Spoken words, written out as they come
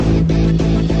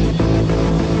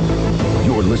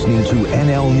listening to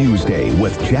NL Newsday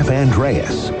with Jeff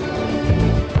Andreas.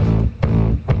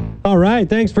 All right,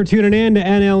 thanks for tuning in to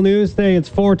NL Newsday. It's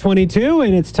 4:22,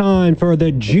 and it's time for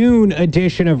the June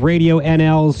edition of Radio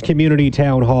NL's Community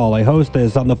Town Hall. I host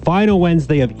this on the final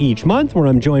Wednesday of each month, where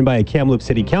I'm joined by a Kamloops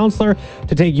City Councillor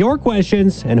to take your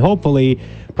questions and hopefully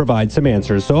provide some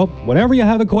answers. So whatever you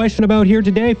have a question about here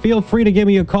today, feel free to give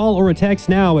me a call or a text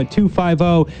now at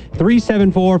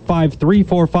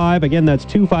 250-374-5345. Again, that's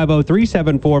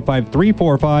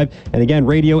 250-374-5345. And again,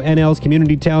 Radio NL's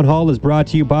Community Town Hall is brought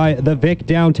to you by The Vic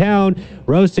Downtown.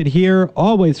 Roasted here,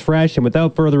 always fresh. And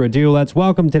without further ado, let's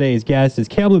welcome today's guest as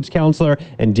Kamloops Councillor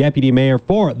and Deputy Mayor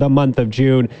for the month of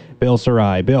June, Bill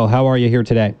Sarai. Bill, how are you here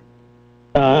today?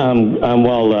 I'm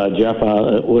well, Jeff.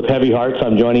 With heavy hearts,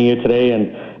 I'm joining you today,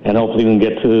 and hopefully we can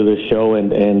get to the show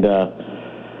and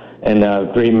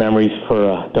great memories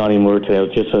for Donnie Moore today. It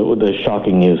was just the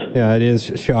shocking news. Yeah, it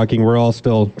is shocking. We're all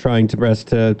still trying to best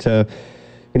to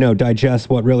digest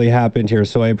what really happened here.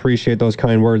 So I appreciate those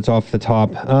kind words off the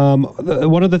top.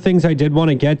 One of the things I did want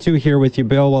to get to here with you,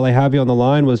 Bill, while I have you on the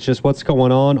line, was just what's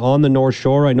going on the North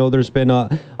Shore. I know there's been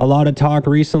a lot of talk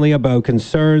recently about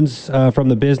concerns from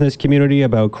the business community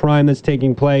about crime that's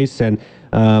taking place. And,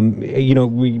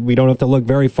 we don't have to look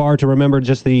very far to remember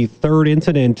just the third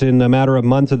incident in a matter of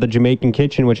months of the Jamaican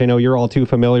Kitchen, which I know you're all too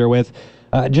familiar with.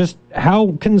 Just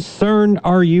how concerned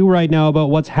are you right now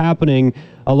about what's happening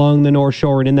along the North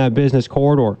Shore and in that business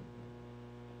corridor?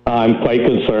 I'm quite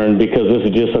concerned because this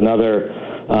is just another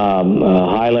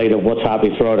highlight of what's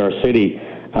happening throughout our city.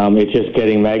 It's just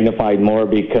getting magnified more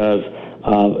because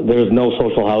there's no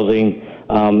social housing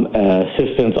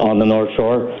assistance on the North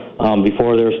Shore.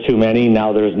 Before there's too many,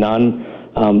 now there's none.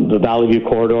 The Valley View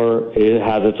corridor, it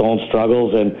has its own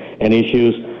struggles and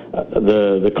issues.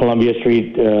 The Columbia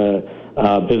Street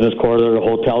business corridor, the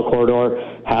hotel corridor,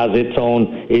 has its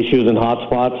own issues and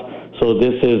hotspots. So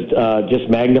this is just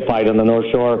magnified on the North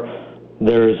Shore.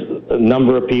 There's a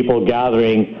number of people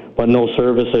gathering, but no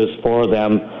services for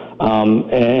them.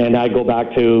 And I go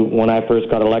back to when I first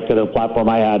got elected, a platform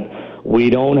I had. We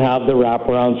don't have the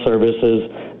wraparound services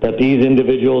that these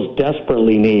individuals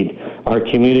desperately need. Our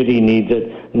community needs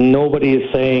it. Nobody is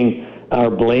saying or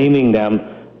blaming them.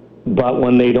 But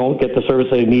when they don't get the service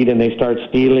they need and they start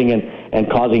stealing and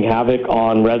causing havoc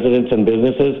on residents and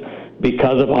businesses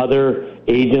because of other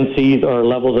agencies or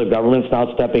levels of governments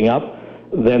not stepping up,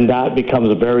 then that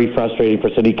becomes very frustrating for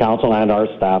City Council and our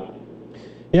staff.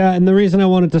 Yeah, and the reason I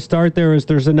wanted to start there is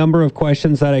there's a number of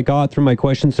questions that I got through my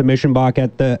question submission box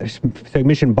at the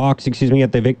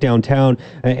Vic Downtown,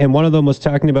 and one of them was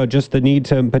talking about just the need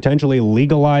to potentially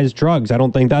legalize drugs. I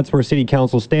don't think that's where City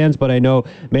Council stands, but I know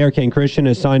Mayor Ken Christian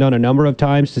has signed on a number of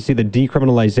times to see the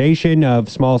decriminalization of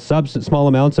small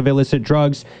amounts of illicit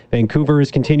drugs. Vancouver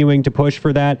is continuing to push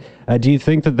for that. Do you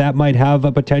think that might have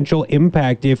a potential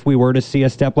impact if we were to see a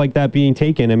step like that being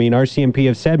taken? I mean, RCMP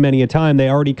have said many a time they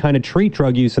already kind of treat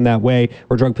drug use in that way,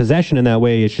 or drug possession in that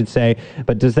way, I should say.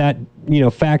 But does that,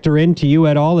 factor into you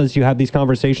at all as you have these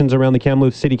conversations around the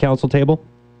Kamloops City Council table?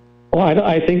 Well,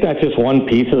 I think that's just one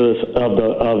piece of the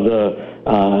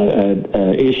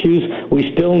issues.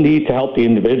 We still need to help the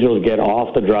individuals get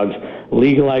off the drugs.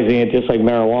 Legalizing it, just like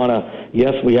marijuana.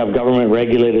 Yes, we have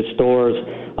government-regulated stores.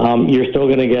 You're still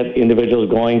going to get individuals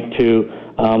going to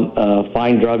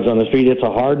find drugs on the street. It's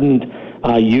a hardened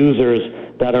users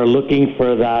that are looking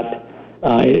for that.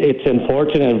 It's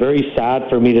unfortunate and very sad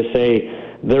for me to say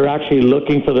they're actually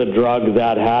looking for the drug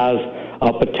that has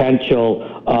a potential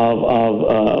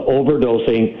of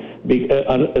overdosing.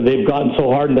 They've gotten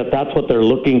so hardened that that's what they're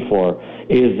looking for,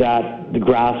 is that the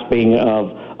grasping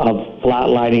of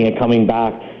flatlining and coming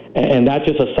back. And that's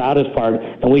just the saddest part.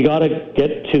 And we got to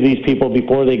get to these people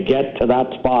before they get to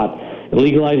that spot.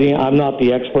 Legalizing, I'm not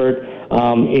the expert.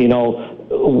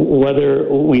 Whether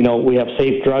we have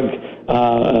safe drug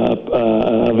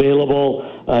available,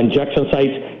 injection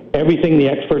sites, everything the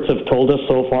experts have told us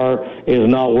so far is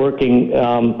not working,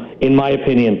 in my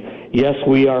opinion. Yes,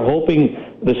 we are hoping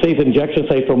the safe injection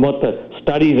site, from what the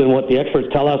studies and what the experts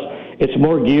tell us, it's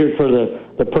more geared for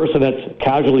the person that's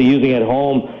casually using at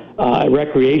home,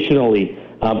 recreationally.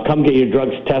 Come get your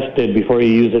drugs tested before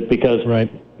you use it, because you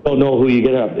don't know who you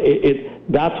get up.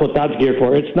 That's what that's geared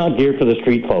for. It's not geared for the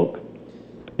street folk.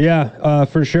 Yeah,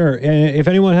 for sure. If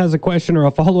anyone has a question or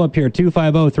a follow-up here,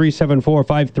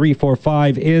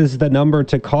 250-374-5345 is the number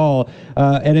to call.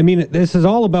 And I mean, this is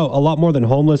all about a lot more than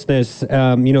homelessness.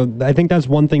 I think that's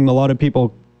one thing a lot of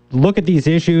people look at these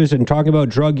issues and talk about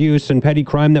drug use and petty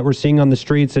crime that we're seeing on the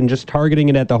streets and just targeting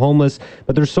it at the homeless.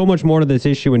 But there's so much more to this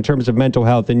issue in terms of mental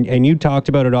health. And you talked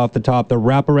about it off the top, the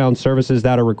wraparound services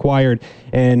that are required.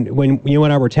 And when you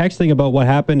and I were texting about what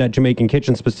happened at Jamaican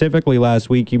Kitchen specifically last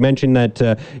week, you mentioned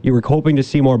that you were hoping to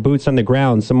see more boots on the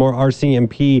ground, some more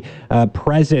RCMP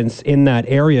presence in that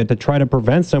area to try to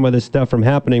prevent some of this stuff from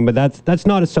happening. But that's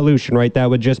not a solution, right? That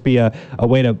would just be a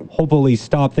way to hopefully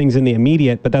stop things in the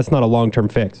immediate, but that's not a long-term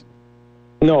fix.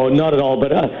 No, not at all.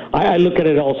 But I look at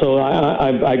it also.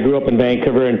 I grew up in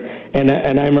Vancouver, and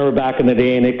I remember back in the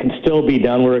day, and it can still be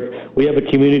done. We have a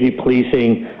community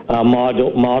policing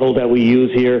model that we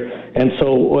use here, and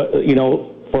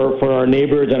so for our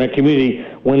neighbors and our community,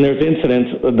 when there's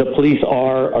incidents, the police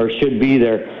are or should be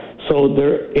there. So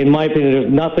there, in my opinion,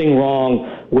 there's nothing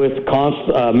wrong with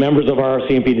members of our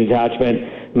RCMP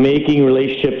detachment making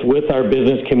relationships with our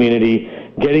business community,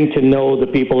 getting to know the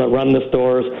people that run the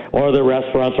stores or the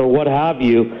restaurants or what have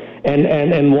you,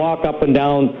 and walk up and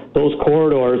down those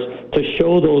corridors to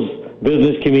show those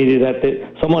business community that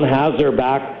someone has their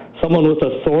back, someone with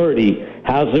authority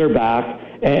has their back,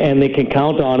 and they can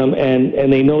count on them,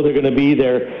 and they know they're going to be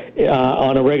there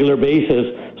on a regular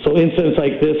basis. So incidents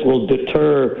like this will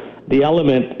deter the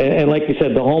element. And like you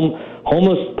said, the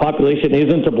homeless population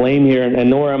isn't to blame here, and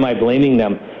nor am I blaming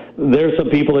them. There's some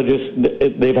people that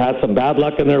they've had some bad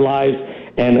luck in their lives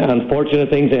and unfortunate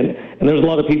things, and there's a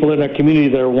lot of people in our community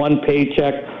that are one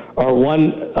paycheck or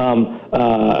one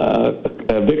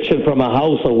eviction from a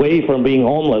house away from being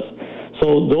homeless.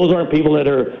 So those aren't people that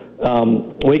are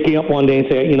waking up one day and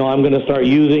say, I'm going to start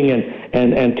using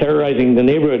and terrorizing the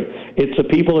neighborhood. It's the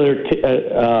people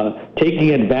that are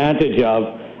taking advantage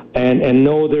of and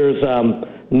know there's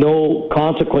no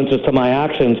consequences to my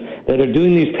actions, that are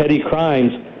doing these petty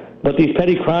crimes. But these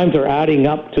petty crimes are adding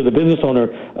up to the business owner.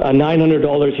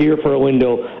 $900 here for a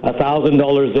window,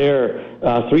 $1,000 there,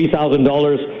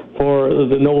 $3,000 for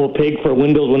the Noble Pig for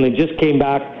windows when they just came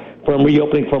back from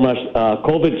reopening from a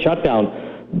COVID shutdown.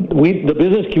 The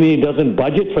business community doesn't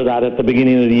budget for that at the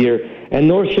beginning of the year, and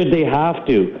nor should they have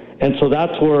to. And so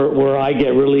that's where I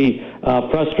get really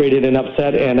frustrated and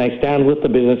upset, and I stand with the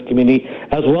business community,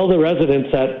 as well the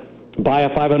residents that buy a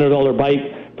 $500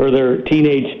 bike for their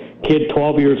teenage kid,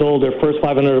 12 years old, their first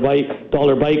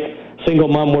 $500 bike, single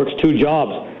mom works 2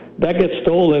 jobs. That gets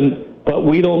stolen, but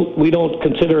we don't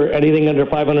consider anything under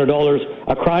 $500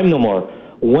 a crime no more.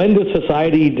 When does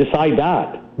society decide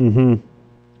that? Mm-hmm.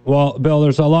 Well, Bill,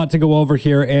 there's a lot to go over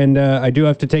here, and I do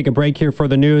have to take a break here for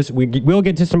the news. We'll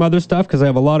get to some other stuff because I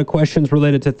have a lot of questions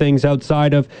related to things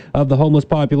outside of the homeless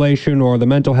population or the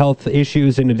mental health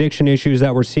issues and addiction issues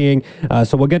that we're seeing.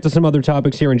 So we'll get to some other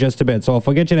topics here in just a bit. So if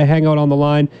I get you to hang out on the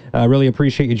line, I really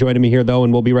appreciate you joining me here, though,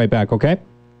 and we'll be right back, okay?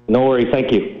 No worries.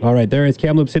 Thank you. All right. There is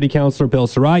Kamloops City Councilor Bill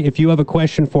Sarai. If you have a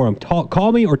question for him,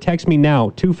 call me or text me now,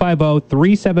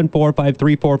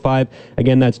 250-374-5345.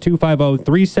 Again, that's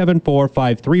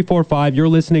 250-374-5345. You're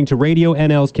listening to Radio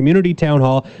NL's Community Town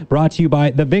Hall, brought to you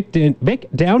by the Vic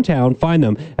Downtown. Find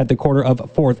them at the corner of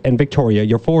 4th and Victoria.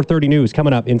 Your 4:30 news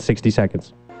coming up in 60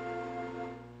 seconds.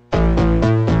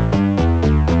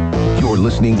 You're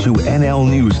listening to NL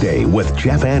Newsday with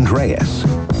Jeff Andreas.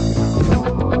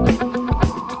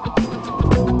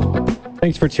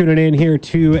 Thanks for tuning in here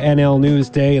to NL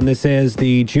Newsday, and this is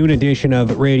the June edition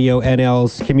of Radio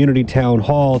NL's Community Town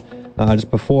Hall.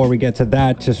 Just before we get to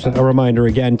that, just a reminder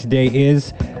again, today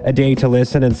is a day to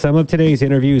listen, and some of today's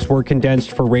interviews were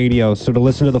condensed for radio, so to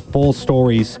listen to the full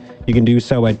stories, you can do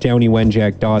so at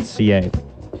downeywenjack.ca.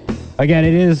 Again,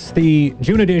 it is the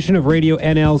June edition of Radio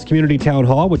NL's Community Town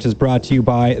Hall, which is brought to you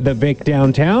by the Vic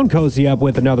Downtown. Cozy up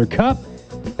with another cup.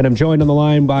 And I'm joined on the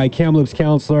line by Kamloops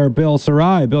Councilor Bill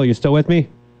Sarai. Bill, you still with me?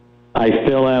 I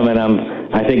still am, and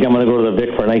I think I'm going to go to the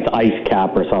Vic for a nice ice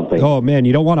cap or something. Oh, man,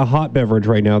 you don't want a hot beverage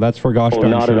right now. That's for gosh darn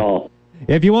not sure. At all.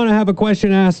 If you want to have a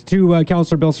question asked to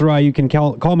Councilor Bill Sarai, you can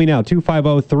call me now,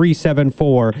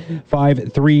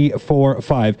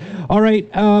 250-374-5345. All right,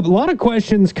 a lot of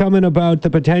questions coming about the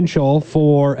potential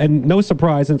for, and no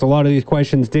surprise since a lot of these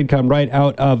questions did come right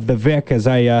out of the Vic, as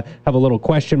I have a little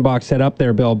question box set up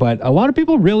there, Bill, but a lot of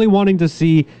people really wanting to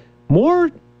see more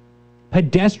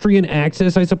pedestrian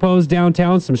access, I suppose,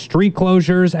 downtown, some street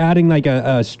closures, adding like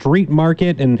a street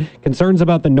market, and concerns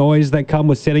about the noise that come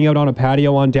with sitting out on a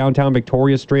patio on downtown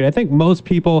Victoria Street. I think most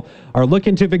people are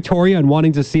looking to Victoria and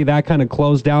wanting to see that kind of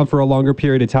closed down for a longer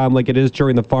period of time like it is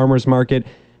during the farmers market.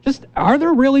 Just, are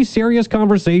there really serious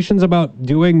conversations about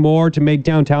doing more to make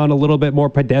downtown a little bit more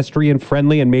pedestrian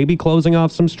friendly and maybe closing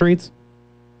off some streets?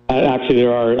 Actually,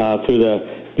 there are through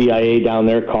the BIA down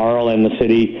there, Carl and the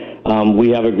city. We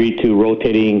have agreed to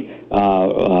rotating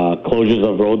closures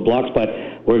of roadblocks, but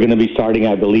we're going to be starting,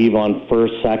 I believe, on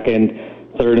first, second,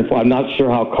 third, and fourth. I'm not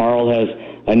sure how Carl has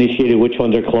initiated which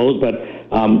ones are closed, but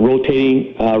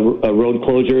rotating road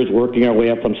closures, working our way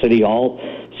up from City Hall,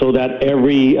 so that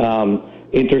every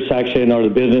intersection or the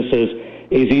businesses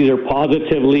is either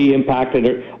positively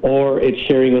impacted or it's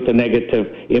sharing with the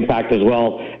negative impact as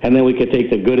well. And then we could take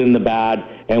the good and the bad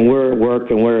and where it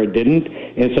worked and where it didn't,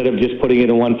 instead of just putting it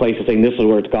in one place and saying this is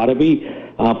where it's got to be.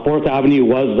 4th Avenue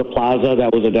was the plaza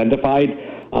that was identified.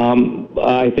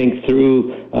 I think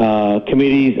through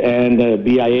committees and the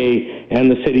BIA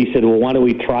and the city said, well, why don't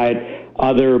we try it?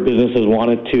 Other businesses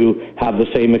wanted to have the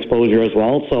same exposure as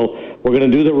well. So we're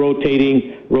going to do the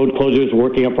rotating road closures,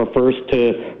 working up our first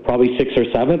to probably 6th or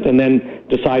 7th, and then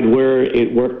decide where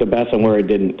it worked the best and where it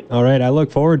didn't. All right. I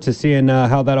look forward to seeing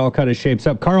how that all kind of shapes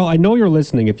up. Carl, I know you're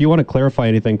listening. If you want to clarify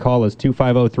anything, call us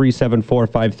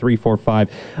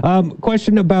 250-374-5345.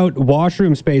 Question about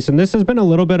washroom space, and this has been a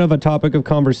little bit of a topic of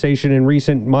conversation in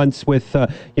recent months with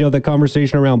the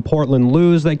conversation around Portland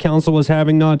Loos that council was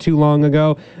having not too long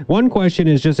ago. One question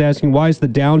is just asking, why is the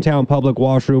downtown public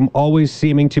washroom always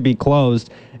seeming to be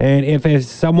closed? And if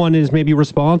someone is maybe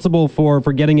responsible for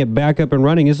getting it back up and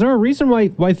running, is there a reason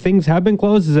why things have been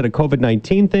closed? Is it a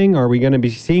COVID-19 thing? Are we going to be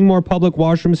seeing more public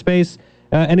washroom space?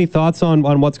 Any thoughts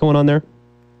on what's going on there?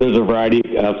 There's a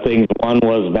variety of things. One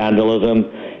was vandalism,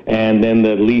 and then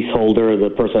the leaseholder,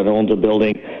 the person that owns the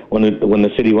building, when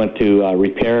the city went to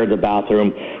repair the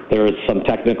bathroom, there was some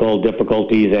technical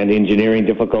difficulties and engineering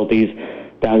difficulties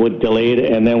that would delay it,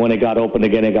 and then when it got opened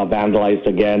again, it got vandalized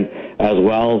again as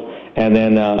well. And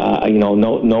then,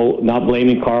 not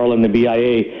blaming Carl and the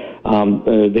BIA,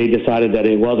 they decided that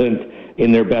it wasn't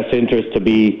in their best interest to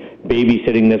be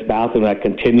babysitting this bathroom that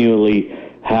continually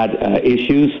had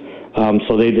issues.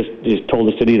 So they just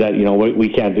told the city that, we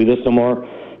can't do this no more.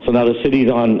 So now the city's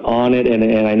on it,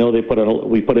 and I know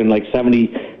we put in like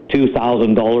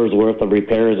 $72,000 worth of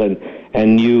repairs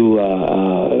and new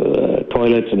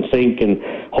toilets and sink, and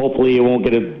hopefully it won't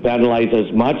get vandalized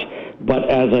as much. But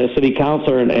as a city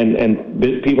councilor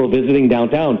and people visiting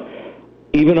downtown,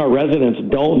 even our residents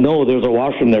don't know there's a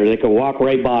washroom there. They could walk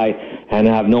right by and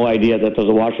have no idea that there's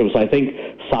a washroom. So I think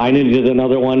signage is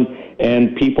another one,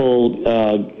 and people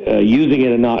using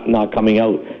it and not coming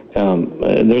out.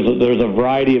 And there's a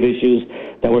variety of issues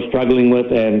that we're struggling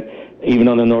with, and even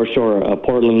on the North Shore,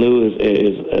 Portland Loo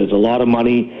is a lot of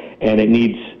money, and it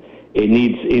needs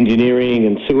engineering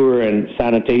and sewer and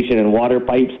sanitation and water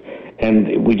pipes,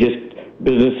 and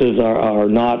businesses are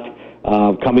not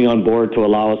coming on board to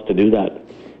allow us to do that.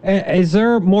 Is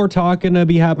there more talk going to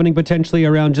be happening potentially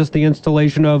around just the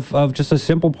installation of just a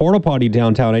simple porta potty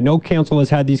downtown? I know council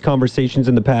has had these conversations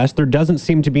in the past. There doesn't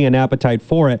seem to be an appetite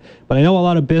for it, but I know a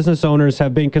lot of business owners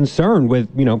have been concerned with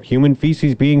human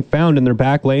feces being found in their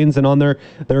back lanes and on their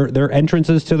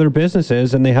entrances to their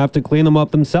businesses, and they have to clean them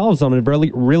up themselves on a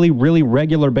really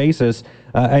regular basis.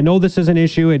 I know this is an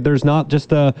issue. There's not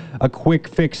just a quick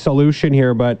fix solution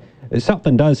here, but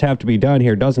something does have to be done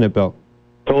here, doesn't it, Bill?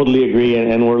 Totally agree,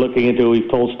 and we're looking into it.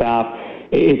 We've told staff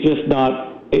it's just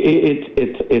not.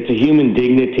 It's a human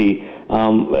dignity.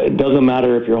 It doesn't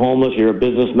matter if you're homeless, you're a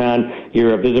businessman,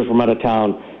 you're a visitor from out of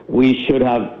town. We should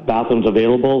have bathrooms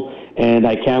available, and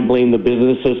I can't blame the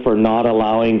businesses for not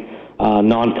allowing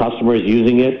non-customers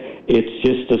using it. It's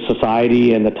just the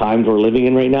society and the times we're living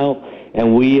in right now,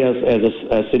 and we as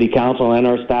a city council and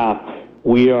our staff,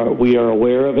 we are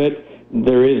aware of it.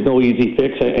 There is no easy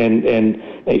fix, and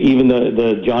even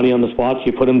the Johnny on the spots,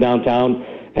 you put them downtown,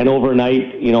 and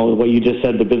overnight, what you just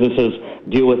said, the businesses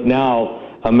deal with now.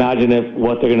 Imagine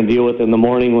what they're going to deal with in the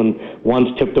morning when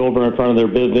one's tipped over in front of their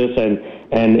business,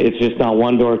 and it's just not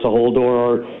one door, it's a whole door,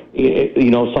 or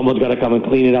someone's got to come and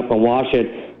clean it up and wash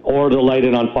it, or they'll light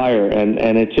it on fire,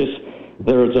 and it's just,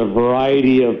 there's a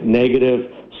variety of negative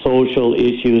social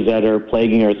issues that are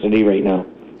plaguing our city right now.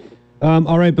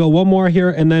 All right, Bill, one more here,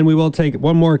 and then we will take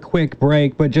one more quick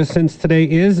break. But just since today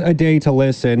is a day to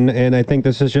listen, and I think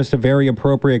this is just a very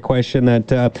appropriate question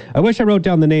that I wish I wrote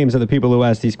down the names of the people who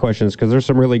asked these questions, because there's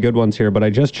some really good ones here, but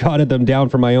I just jotted them down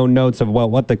for my own notes of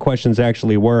what the questions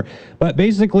actually were. But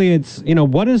basically, it's,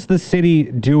 what is the city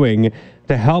doing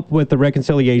to help with the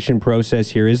reconciliation process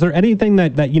here? Is there anything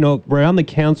that around the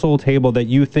council table that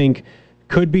you think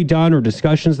could be done, or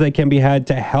discussions that can be had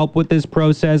to help with this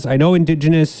process? I know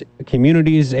Indigenous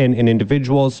communities and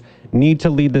individuals need to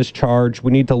lead this charge.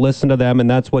 We need to listen to them, and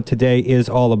that's what today is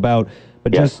all about.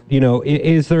 But just,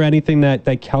 is there anything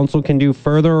that council can do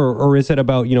further, or is it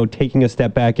about, taking a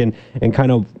step back and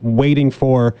kind of waiting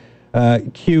for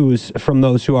cues from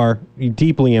those who are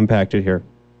deeply impacted here?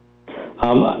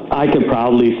 I could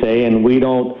probably say, and we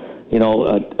don't,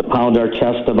 pound our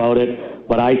chest about it,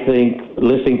 but I think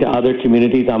listening to other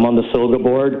communities, I'm on the SOGA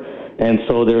board, and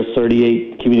so there's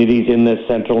 38 communities in the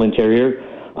central interior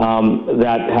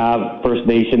that have First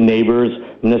Nation neighbors,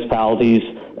 municipalities,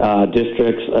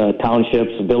 districts,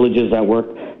 townships, villages that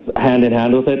work hand in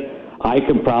hand with it. I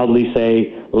can proudly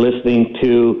say, listening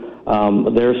to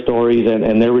their stories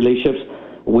and their relationships,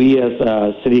 we as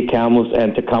City of Kamloops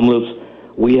and to Kamloops,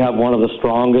 we have one of the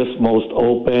strongest, most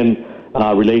open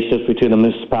relationships between the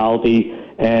municipality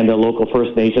and the local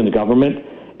First Nations government,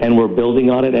 and we're building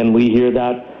on it, and we hear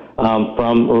that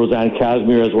from Roseanne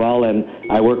Casimir as well, and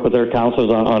I work with their councillors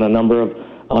on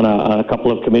a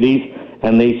couple of committees,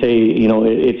 and they say,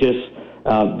 it's just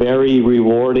very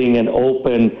rewarding and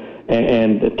open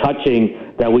and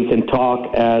touching that we can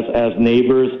talk as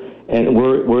neighbors, and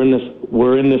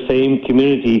we're in the same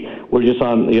community. We're just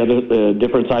on the other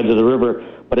different sides of the river,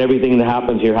 but everything that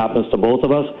happens here happens to both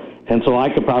of us. And so I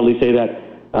could probably say that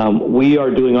we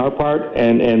are doing our part,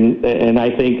 and I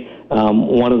think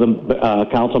one of the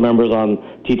council members on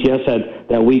TTS said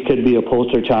that we could be a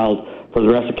poster child for the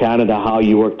rest of Canada, how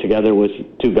you work together with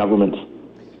two governments.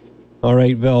 All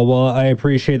right, Bill. Well, I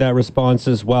appreciate that response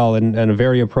as well, and a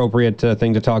very appropriate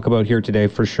thing to talk about here today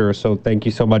for sure. So thank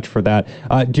you so much for that.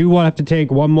 Do want to have to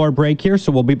take one more break here, so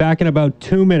we'll be back in about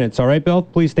 2 minutes. All right, Bill?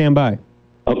 Please stand by.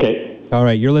 Okay. All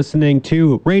right, you're listening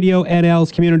to Radio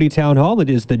NL's Community Town Hall. It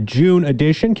is the June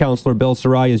edition. Councillor Bill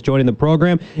Sarai is joining the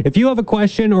program. If you have a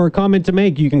question or a comment to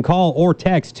make, you can call or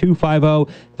text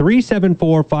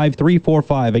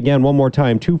 250-374-5345. Again, one more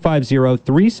time,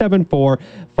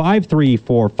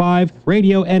 250-374-5345.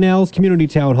 Radio NL's Community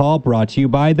Town Hall, brought to you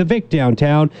by the Vic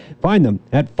Downtown. Find them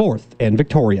at 4th and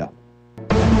Victoria.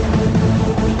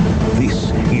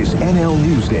 This is NL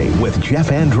Newsday with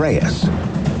Jeff Andreas.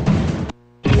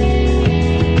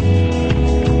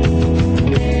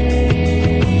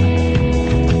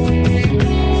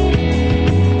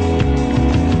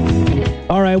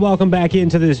 All right, welcome back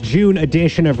into this June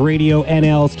edition of Radio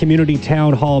NL's Community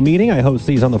Town Hall meeting. I host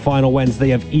these on the final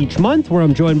Wednesday of each month, where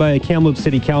I'm joined by a Kamloops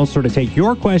City Councillor to take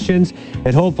your questions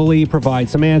and hopefully provide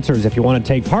some answers. If you want to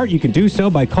take part, you can do so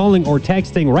by calling or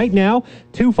texting right now,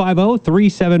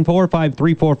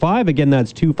 250-374-5345. Again,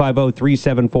 that's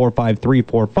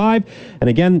 250-374-5345. And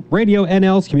again, Radio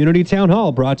NL's Community Town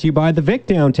Hall, brought to you by the Vic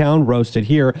Downtown, roasted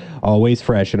here, always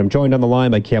fresh. And I'm joined on the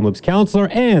line by Kamloops Councillor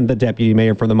and the Deputy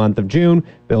Mayor for the month of June,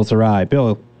 Bill Sarai.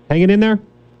 Bill, hanging in there?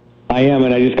 I am,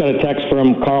 and I just got a text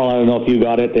from Carl. I don't know if you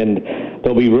got it, and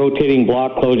there'll be rotating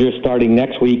block closures starting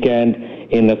next weekend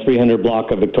in the 300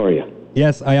 block of Victoria.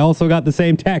 Yes, I also got the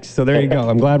same text, so there you go.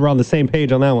 I'm glad we're on the same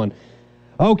page on that one.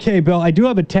 Okay, Bill, I do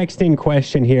have a texting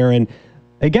question here, and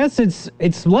I guess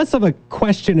it's less of a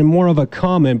question and more of a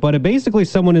comment, but basically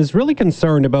someone is really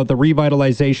concerned about the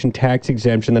revitalization tax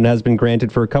exemption that has been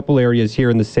granted for a couple areas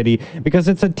here in the city, because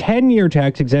it's a 10-year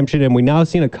tax exemption, and we've now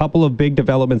seen a couple of big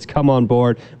developments come on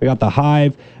board. We got the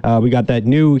Hive, we got that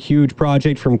new huge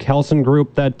project from Kelson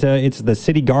Group that it's the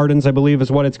City Gardens, I believe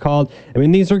is what it's called. I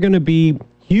mean, these are going to be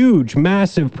huge,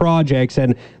 massive projects,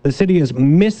 and the city is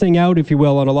missing out, if you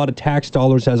will, on a lot of tax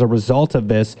dollars as a result of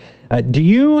this. Do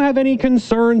you have any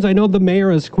concerns? I know the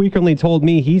mayor has frequently told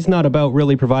me he's not about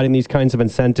really providing these kinds of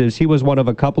incentives. He was one of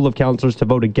a couple of councillors to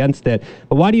vote against it.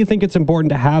 But why do you think it's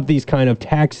important to have these kind of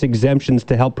tax exemptions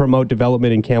to help promote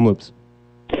development in Kamloops?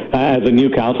 As a new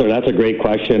councillor, that's a great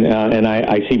question, and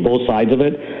I see both sides of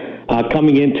it.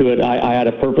 Coming into it, I had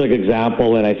a perfect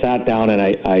example, and I sat down and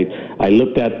I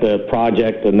looked at the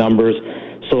project, the numbers.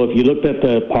 So if you looked at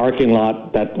the parking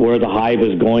lot where the Hive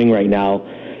is going right now,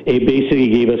 it basically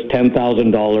gave us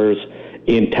 $10,000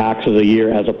 in taxes a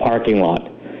year as a parking lot.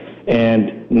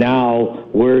 And now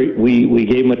we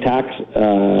gave them a tax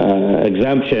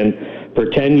exemption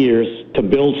for 10 years to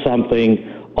build something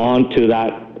onto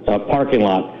that parking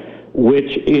lot,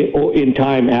 which in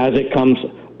time, as it comes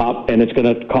up, and it's going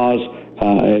to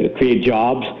create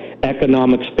jobs,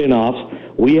 economic spin-offs.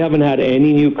 We haven't had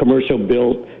any new commercial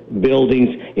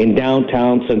buildings in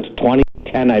downtown since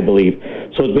 2010, I believe.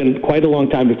 So it's been quite a long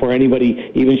time before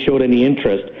anybody even showed any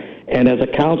interest. And as a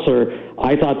councillor,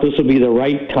 I thought this would be the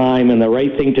right time and the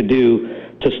right thing to do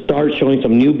to start showing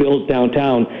some new builds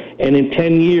downtown. And in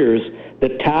 10 years, the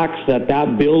tax that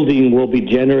building will be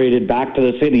generated back to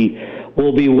the city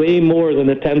will be way more than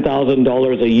the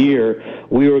 $10,000 a year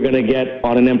we were going to get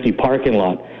on an empty parking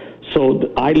lot.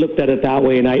 So I looked at it that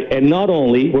way, and not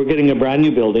only we're getting a brand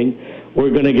new building, we're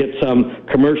going to get some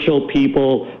commercial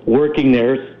people working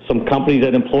there, some companies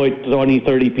that employ 20,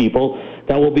 30 people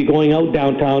that will be going out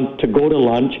downtown to go to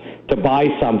lunch, to buy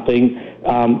something,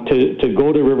 to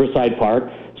go to Riverside Park.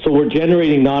 So we're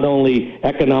generating not only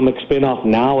economic spin-off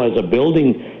now as a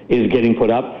building is getting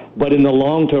put up, but in the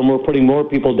long term, we're putting more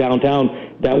people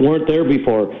downtown that weren't there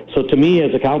before. So to me,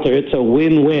 as a councillor, it's a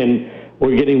win-win.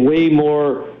 We're getting way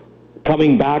more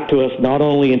coming back to us, not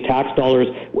only in tax dollars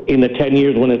in the 10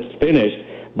 years when it's finished,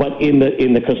 but in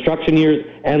the construction years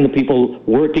and the people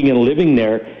working and living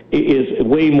there is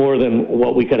way more than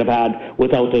what we could have had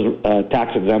without the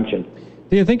tax exemption.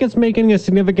 Do you think it's making a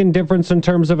significant difference in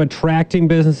terms of attracting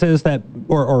businesses that,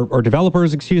 or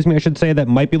developers, excuse me, I should say, that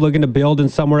might be looking to build in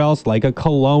somewhere else, like a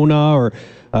Kelowna or,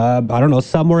 I don't know,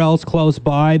 somewhere else close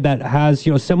by that has,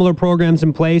 similar programs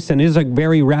in place and is a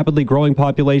very rapidly growing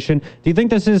population? Do you think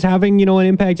this is having, an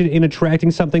impact in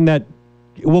attracting something that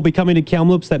will be coming to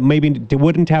Kamloops that maybe they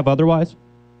wouldn't have otherwise?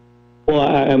 Well,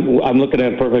 I'm looking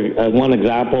at one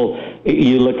example.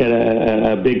 You look at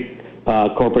a big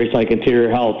corporations like Interior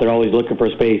Health, they're always looking for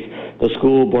space. The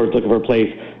school board's looking for a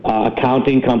place.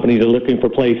 Accounting companies are looking for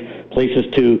places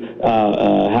to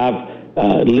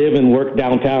live and work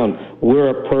downtown. We're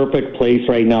a perfect place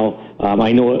right now.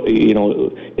 I know,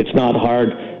 it's not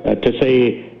hard to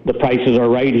say the prices are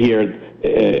right here.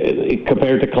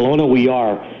 Compared to Kelowna, we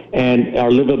are. And our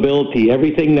livability,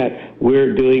 everything that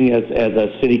we're doing as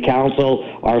a city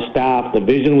council, our staff, the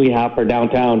vision we have for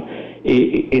downtown,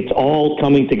 it's all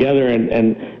coming together,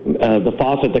 and the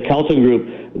Fawcett, the Kelton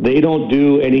Group, they don't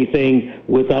do anything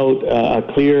without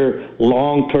a clear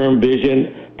long-term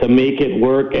vision to make it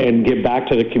work and give back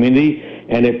to the community.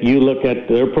 And if you look at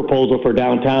their proposal for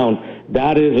downtown,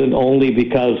 that isn't only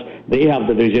because they have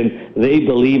the vision, they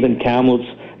believe in Kamloops,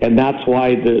 and that's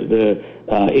why the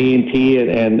A&T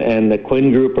and the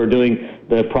Quinn Group are doing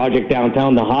the project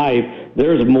downtown, the Hive.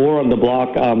 There's more on the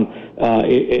block.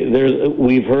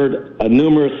 We've heard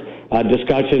numerous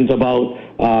discussions about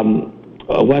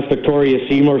West Victoria,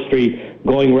 Seymour Street,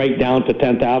 going right down to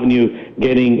 10th Avenue,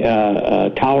 getting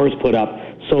towers put up.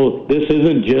 So this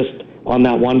isn't just on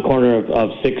that one corner of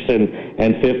 6th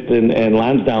and 5th and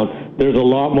Lansdowne. There's a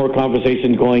lot more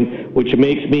conversation going, which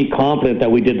makes me confident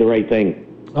that we did the right thing.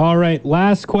 All right,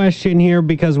 last question here,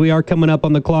 because we are coming up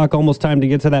on the clock, almost time to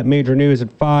get to that major news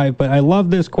at 5. But I love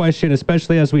this question,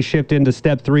 especially as we shift into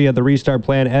step 3 of the restart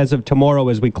plan as of tomorrow,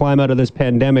 as we climb out of this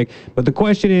pandemic. But the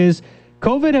question is,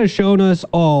 COVID has shown us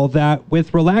all that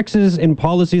with relaxes in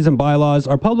policies and bylaws,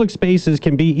 our public spaces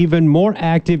can be even more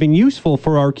active and useful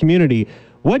for our community.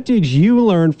 What did you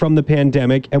learn from the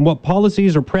pandemic, and what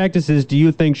policies or practices do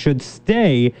you think should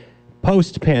stay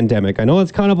post-pandemic? I know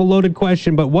it's kind of a loaded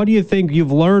question, but what do you think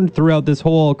you've learned throughout this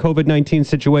whole COVID-19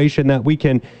 situation that we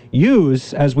can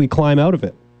use as we climb out of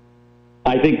it?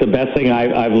 I think the best thing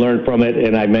I've learned from it,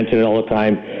 and I mention it all the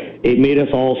time, it made us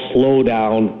all slow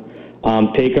down,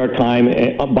 take our time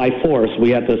by force. We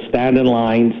had to stand in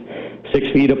lines 6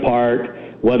 feet apart,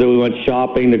 whether we went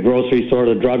shopping, the grocery store,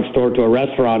 the drugstore, to a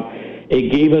restaurant.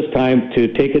 It gave us time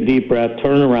to take a deep breath,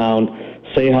 turn around,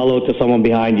 say hello to someone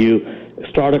behind you,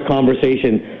 start a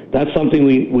conversation. That's something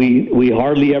we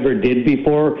hardly ever did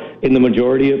before in the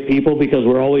majority of people, because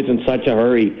we're always in such a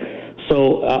hurry.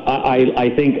 So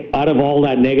I think out of all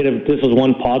that negative, this is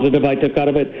one positive I took out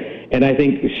of it. And I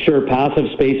think, sure, passive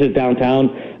spaces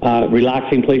downtown,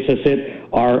 relaxing place to sit,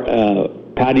 our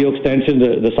patio extension,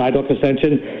 the sidewalk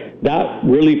extension, that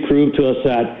really proved to us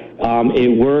that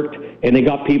it worked, and it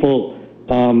got people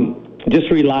just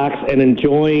relaxed and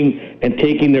enjoying and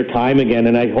taking their time again.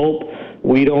 And I hope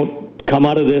we don't come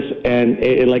out of this and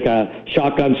like a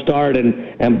shotgun start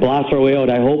and blast our way out.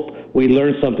 I hope we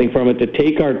learn something from it, to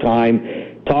take our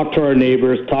time, talk to our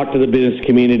neighbors, talk to the business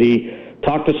community,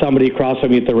 talk to somebody across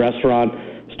from you at the restaurant,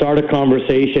 start a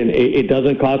conversation. It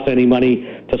doesn't cost any money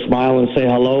to smile and say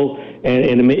hello,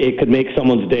 and it could make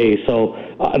someone's day. So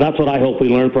that's what I hope we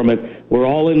learn from it. We're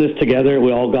all in this together.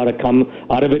 We all got to come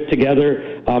out of it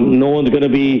together. No one's going to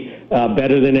be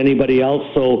better than anybody else,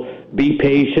 so be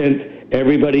patient.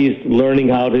 Everybody's learning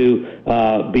how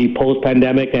to be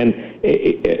post-pandemic, and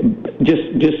just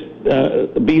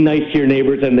be nice to your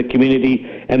neighbors and the community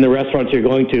and the restaurants you're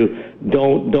going to.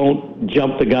 Don't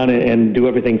jump the gun and do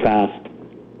everything fast.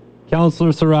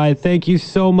 Councillor Sarai, thank you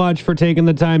so much for taking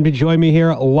the time to join me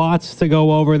here. Lots to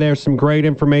go over there, some great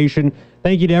information.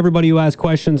 Thank you to everybody who asked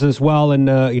questions as well. And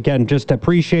again, just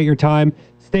appreciate your time.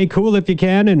 Stay cool if you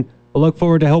can, and we'll look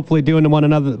forward to hopefully doing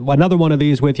another one of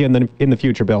these with you in the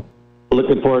future, Bill.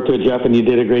 Looking forward to it, Jeff, and you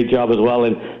did a great job as well.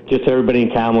 And just everybody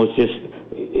in Kamloops, just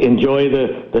enjoy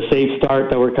the safe start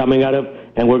that we're coming out of,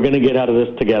 and we're going to get out of this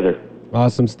together.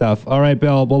 Awesome stuff. All right,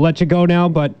 Bill, we'll let you go now,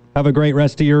 but have a great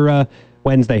rest of your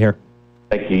Wednesday here.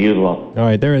 Thank you. You as well. All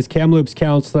right, there is Kamloops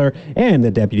councillor and the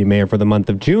deputy mayor for the month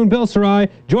of June, Bill Sarai,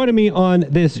 joining me on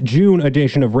this June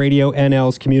edition of Radio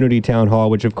NL's Community Town Hall,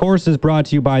 which of course is brought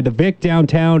to you by the Vic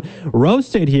Downtown,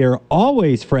 roasted here,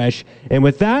 always fresh. And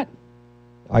with that,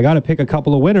 I got to pick a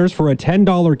couple of winners for a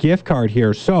 $10 gift card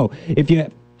here. So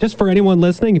just for anyone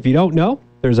listening, if you don't know,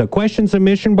 there's a question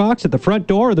submission box at the front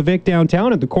door of the Vic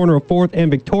Downtown at the corner of 4th and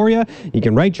Victoria. You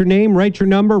can write your name, write your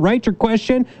number, write your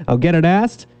question. I'll get it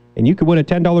asked, and you could win a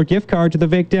 $10 gift card to the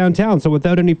Vic Downtown. So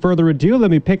without any further ado,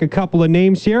 let me pick a couple of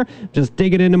names here. Just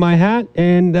dig it into my hat.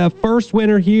 And the first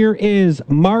winner here is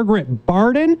Margaret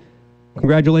Barden.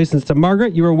 Congratulations to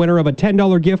Margaret. You are a winner of a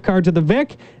 $10 gift card to the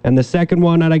Vic. And the second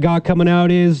one that I got coming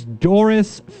out is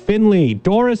Doris Finley.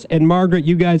 Doris and Margaret,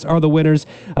 you guys are the winners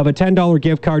of a $10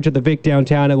 gift card to the Vic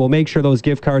Downtown, and we'll make sure those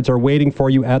gift cards are waiting for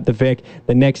you at the Vic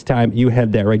the next time you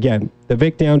head there. Again, the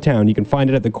Vic Downtown. You can find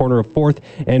it at the corner of 4th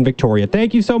and Victoria.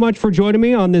 Thank you so much for joining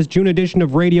me on this June edition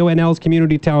of Radio NL's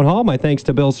Community Town Hall. My thanks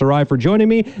to Bill Sarai for joining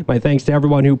me. My thanks to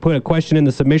everyone who put a question in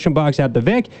the submission box at the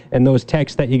Vic, and those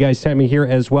texts that you guys sent me here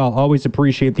as well. Always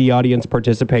appreciate the audience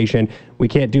participation. We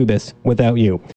can't do this without you.